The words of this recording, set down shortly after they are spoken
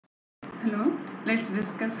Hello, let's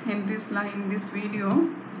discuss Henry's law in this video.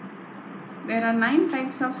 There are 9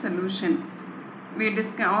 types of solution. We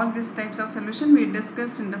discuss all these types of solution we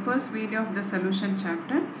discussed in the first video of the solution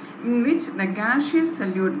chapter, in which the gaseous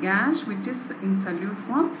solute, gas which is in solute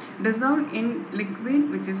form, dissolved in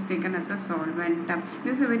liquid which is taken as a solvent.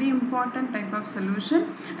 This is a very important type of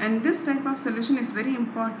solution, and this type of solution is very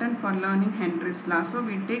important for learning Henry's law. So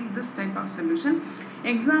we take this type of solution.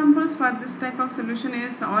 Examples for this type of solution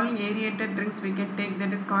is all aerated drinks we can take,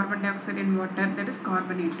 that is carbon dioxide in water, that is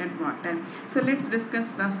carbonated water. So let's discuss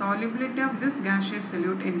the solubility of this gaseous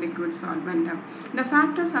solute in liquid solvent. The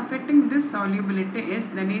factors affecting this solubility is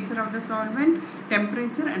the nature of the solvent,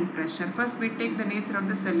 temperature and pressure. First we take the nature of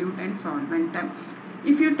the solute and solvent.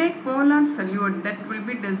 If you take polar solute, that will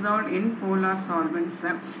be dissolved in polar solvents.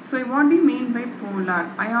 So what do you mean by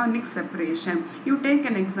polar? Ionic separation. You take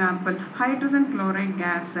an example, hydrogen chloride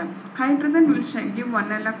gas. Hydrogen will give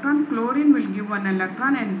one electron, chlorine will give one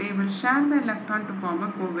electron, and they will share the electron to form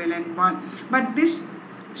a covalent bond. But this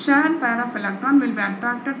shared pair of electron will be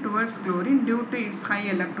attracted towards chlorine due to its high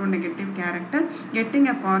electronegative character, getting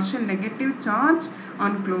a partial negative charge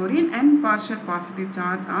on chlorine and partial positive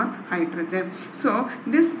charge on hydrogen. So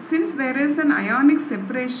since there is an ionic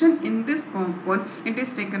separation in this compound, it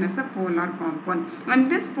is taken as a polar compound, and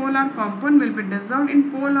this polar compound will be dissolved in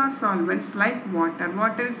polar solvents like water.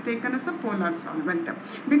 Water is taken as a polar solvent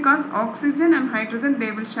because oxygen and hydrogen,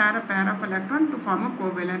 they will share a pair of electron to form a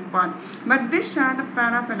covalent bond, but this shared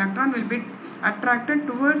pair of electron will be attracted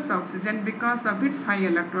towards oxygen because of its high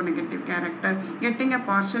electronegative character, getting a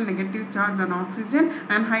partial negative charge on oxygen,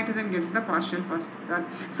 and hydrogen gets the partial positive charge.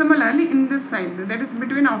 Similarly, in this side, that is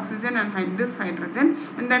between oxygen and this hydrogen,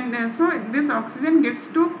 and then so this oxygen gets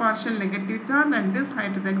two partial negative charge and this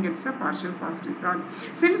hydrogen gets a partial positive charge.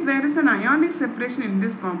 Since there is an ionic separation in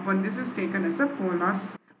this compound, this is taken as a polar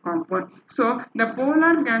compound. So the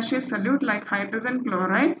polar gaseous solute like hydrogen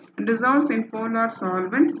chloride dissolves in polar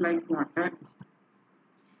solvents like water.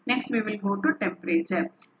 Next we will go to temperature.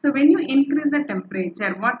 So when you increase the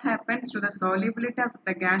temperature, what happens to the solubility of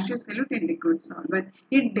the gaseous solute in liquid solvent?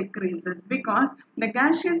 It decreases because the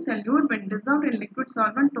gaseous solute, when dissolved in liquid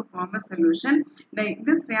solvent to form a solution,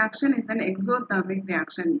 this reaction is an exothermic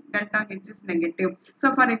reaction. Delta H is negative.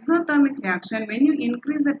 So for exothermic reaction, when you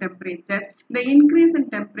increase the temperature, the increase in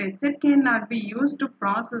temperature cannot be used to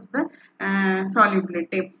process the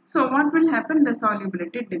solubility. So what will happen? The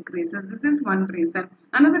solubility decreases. This is one reason.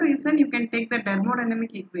 Another reason, you can take the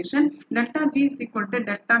thermodynamic equation, delta G is equal to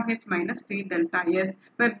delta H minus T delta S,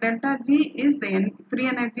 where delta G is the free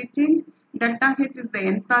energy change, delta H is the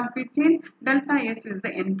enthalpy change, delta S is the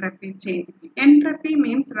entropy change. Entropy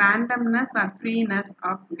means randomness or freeness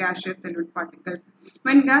of gaseous solute particles.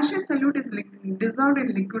 When gaseous solute is dissolved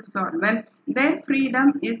in liquid solvent, their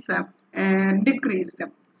freedom is decreased.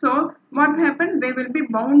 So what happens? They will be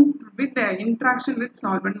bound with the interaction with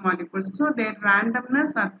solvent molecules. So their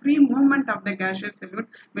randomness or free movement of the gaseous solute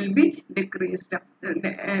will be decreased.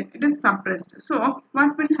 It is suppressed. So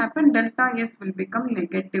what will happen? Delta S will become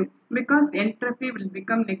negative because the entropy will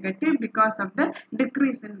become negative because of the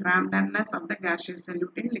decrease in randomness of the gaseous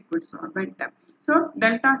solute in liquid solvent. So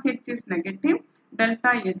delta H is negative,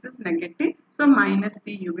 delta S is negative, so minus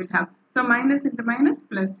T you will have. So minus into minus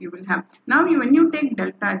plus you will have. Now when you take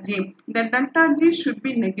delta G, the delta G should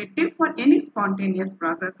be negative for any spontaneous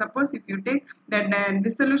process. Suppose if you take the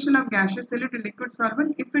dissolution of gaseous solute to liquid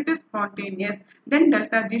solvent, if it is spontaneous, then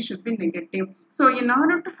delta G should be negative. So in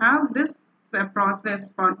order to have this process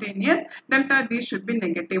spontaneous, delta G should be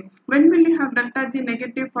negative. When will you have delta G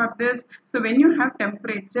negative for this? So when you have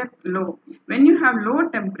temperature low. When you have low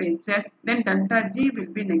temperature, then delta G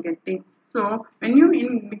will be negative. So when you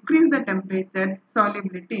decrease the temperature,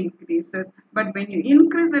 solubility increases. But when you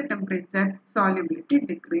increase the temperature, solubility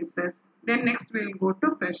decreases. Then next we will go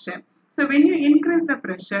to pressure. So when you increase the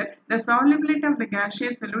pressure, the solubility of the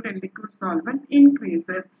gaseous solute and liquid solvent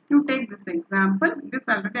increases. You take this example. This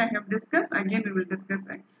already I have discussed. Again we will discuss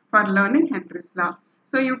for learning Henry's law.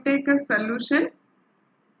 So you take a solution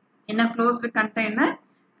in a closed container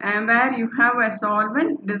where you have a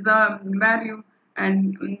solvent dissolved, where you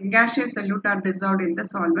and gaseous solute are dissolved in the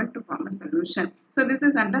solvent to form a solution. So this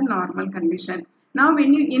is under normal condition. Now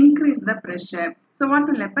when you increase the pressure, so what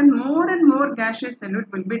will happen? More and more gaseous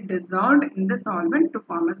solute will be dissolved in the solvent to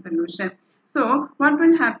form a solution. So what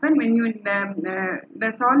will happen when you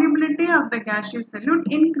the solubility of the gaseous solute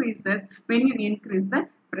increases when you increase the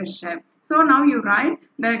pressure. So now you write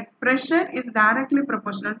the pressure is directly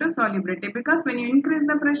proportional to solubility, because when you increase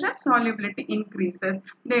the pressure, solubility increases.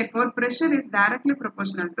 Therefore, pressure is directly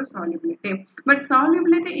proportional to solubility. But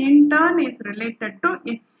solubility in turn is related to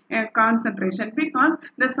concentration, because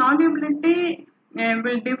the solubility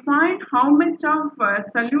will define how much of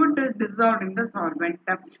solute is dissolved in the solvent.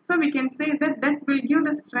 So we can say that that will give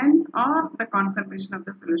the strength or the concentration of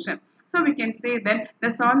the solution. So we can say that the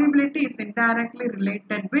solubility is indirectly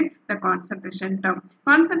related with the concentration term.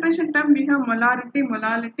 Concentration term we have molarity,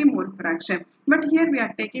 molality, mole fraction. But here we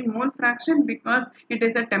are taking mole fraction because it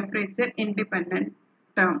is a temperature independent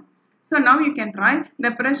term. So now you can write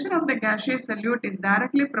the pressure of the gaseous solute is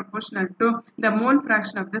directly proportional to the mole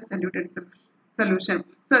fraction of the solute solution.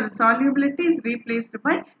 So the solubility is replaced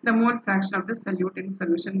by the mole fraction of the solute in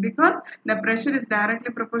solution, because the pressure is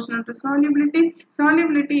directly proportional to solubility.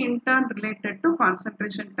 Solubility in turn related to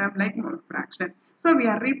concentration term like mole fraction. So we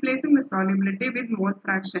are replacing the solubility with mole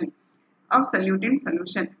fraction of solute in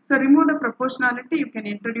solution. So remove the proportionality, you can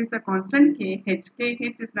introduce a constant KH.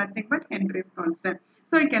 KH is nothing but Henry's constant.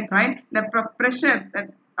 So you can write the pressure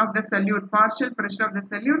of the solute, partial pressure of the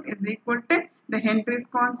solute is equal to the Henry's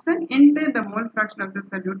constant into the mole fraction of the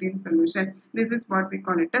solute in solution. This is what we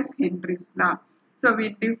call it as Henry's law. So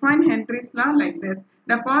we define Henry's law like this.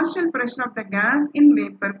 The partial pressure of the gas in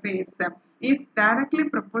vapor phase is directly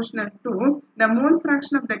proportional to the mole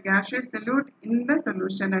fraction of the gaseous solute in the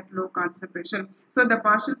solution at low concentration. So the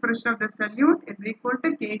partial pressure of the solute is equal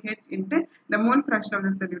to KH into the mole fraction of the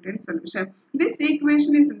solute in solution. This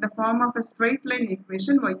equation is in the form of a straight line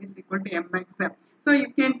equation, y is equal to mx. So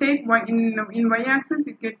you can take in y-axis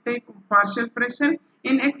you can take partial pressure,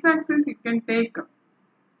 in x-axis you can take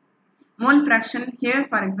mole fraction. Here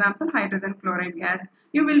for example hydrogen chloride gas,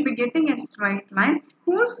 you will be getting a straight line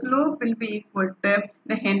whose slope will be equal to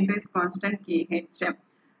the Henry's constant KH.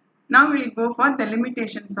 Now we will go for the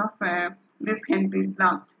limitations of this Henry's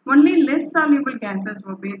law. Only less soluble gases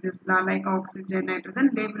obey this law, like oxygen, nitrogen,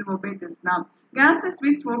 they will obey this law. Gases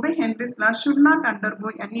which obey Henry's law should not undergo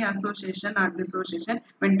any association or dissociation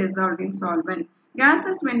when dissolved in solvent.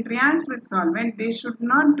 Gases when reacts with solvent, they should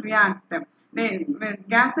not react.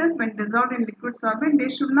 Gases when dissolved in liquid solvent, they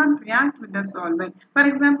should not react with the solvent. For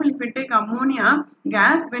example, if we take ammonia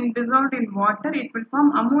gas, when dissolved in water, it will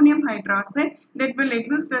form ammonium hydroxide that will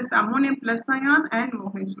exist as ammonium plus ion and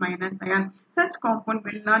OH minus ion. Such compound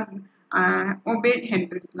will not obey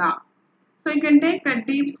Henry's law. So you can take a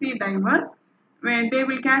deep sea divers, where they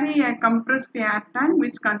will carry a compressed air tank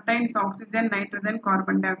which contains oxygen, nitrogen,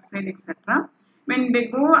 carbon dioxide, etc. When they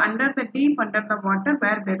go under the deep under the water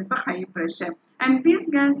where there is a high pressure, and these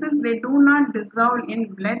gases, they do not dissolve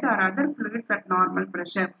in blood or other fluids at normal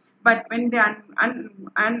pressure, but when they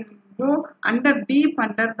go under deep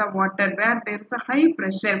under the water where there is a high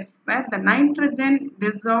pressure, where the nitrogen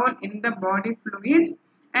dissolve in the body fluids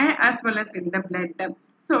as well as in the blood.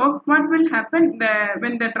 So what will happen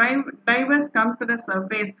when the divers come to the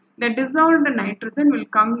surface? The dissolved nitrogen will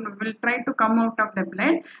try to come out of the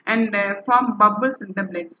blood and form bubbles in the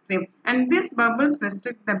bloodstream. And these bubbles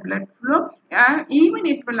restrict the blood flow. Even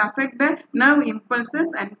it will affect the nerve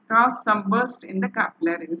impulses and cause some burst in the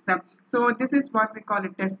capillaries. So this is what we call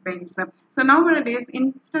it as pains. So nowadays,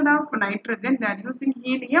 instead of nitrogen, they are using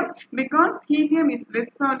helium, because helium is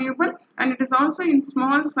less soluble and it is also in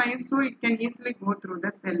small size, so it can easily go through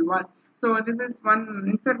the cell wall. So this is one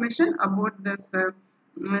information about this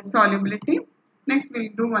solubility. Next we'll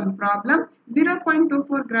do one problem.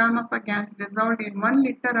 0.24 gram of a gas dissolved in 1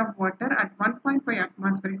 liter of water at 1.5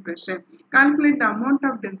 atmospheric pressure. Calculate the amount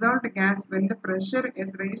of dissolved gas when the pressure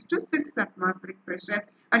is raised to 6 atmospheric pressure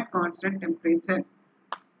at constant temperature.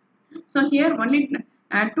 So here only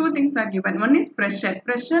two things are given. One is pressure.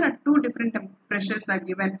 Pressure at two different pressures are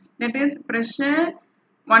given. That is pressure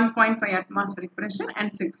 1.5 atmospheric pressure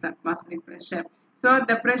and 6 atmospheric pressure. So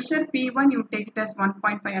the pressure P1 you take it as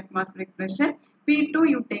 1.5 atmospheric pressure. P2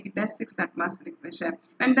 you take it as 6 atmospheric pressure.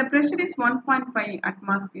 When the pressure is 1.5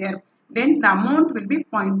 atmosphere, then the amount will be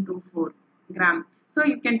 0.24 gram. So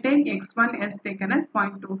you can take X1 as taken as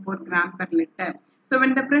 0.24 gram per liter. So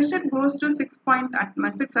when the pressure goes to 6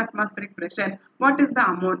 atmospheric pressure, what is the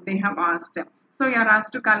amount they have asked? So you are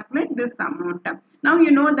asked to calculate this amount. Now you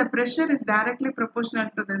know the pressure is directly proportional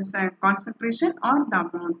to this concentration or the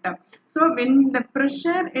amount. So when the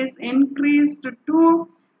pressure is increased to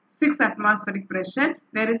 6 atmospheric pressure,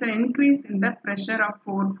 there is an increase in the pressure of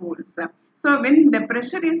 4 folds. So when the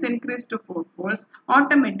pressure is increased to 4 folds,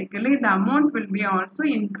 automatically the amount will be also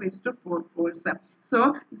increased to 4 folds.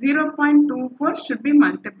 So 0.24 should be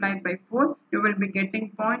multiplied by 4. You will be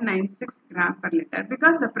getting 0.96 gram per liter,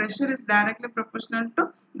 because the pressure is directly proportional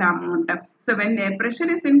to the amount. So when the pressure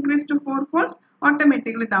is increased to 4 folds,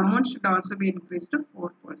 automatically the amount should also be increased to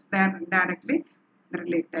 4 folds. They are directly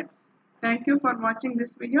related. Thank you for watching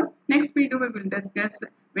this video. Next video we will discuss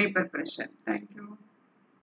vapor pressure. Thank you.